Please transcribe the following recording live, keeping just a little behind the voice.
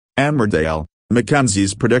Emmerdale,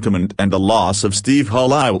 Mackenzie's predicament and the loss of Steve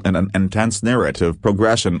Halliwell in an intense narrative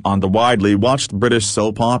progression on the widely watched British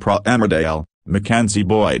soap opera Emmerdale. Mackenzie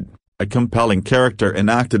Boyd, a compelling character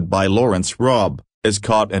enacted by Lawrence Robb, is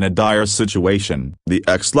caught in a dire situation. The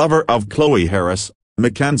ex-lover of Chloe Harris,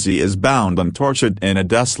 Mackenzie is bound and tortured in a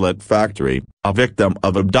desolate factory, a victim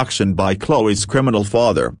of abduction by Chloe's criminal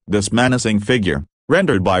father. This menacing figure,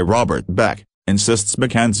 rendered by Robert Beck, insists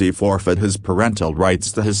Mackenzie forfeit his parental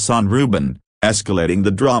rights to his son Reuben, escalating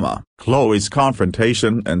the drama. Chloe's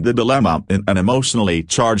confrontation and the dilemma in an emotionally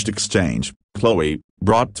charged exchange. Chloe,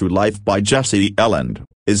 brought to life by Jessie Elland,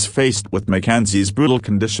 is faced with Mackenzie's brutal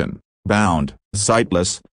condition, bound,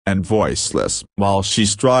 sightless, and voiceless. While she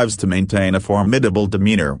strives to maintain a formidable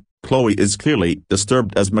demeanor, Chloe is clearly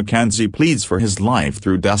disturbed as Mackenzie pleads for his life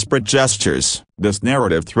through desperate gestures. This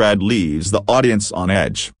narrative thread leaves the audience on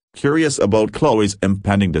edge, curious about Chloe's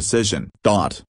impending decision.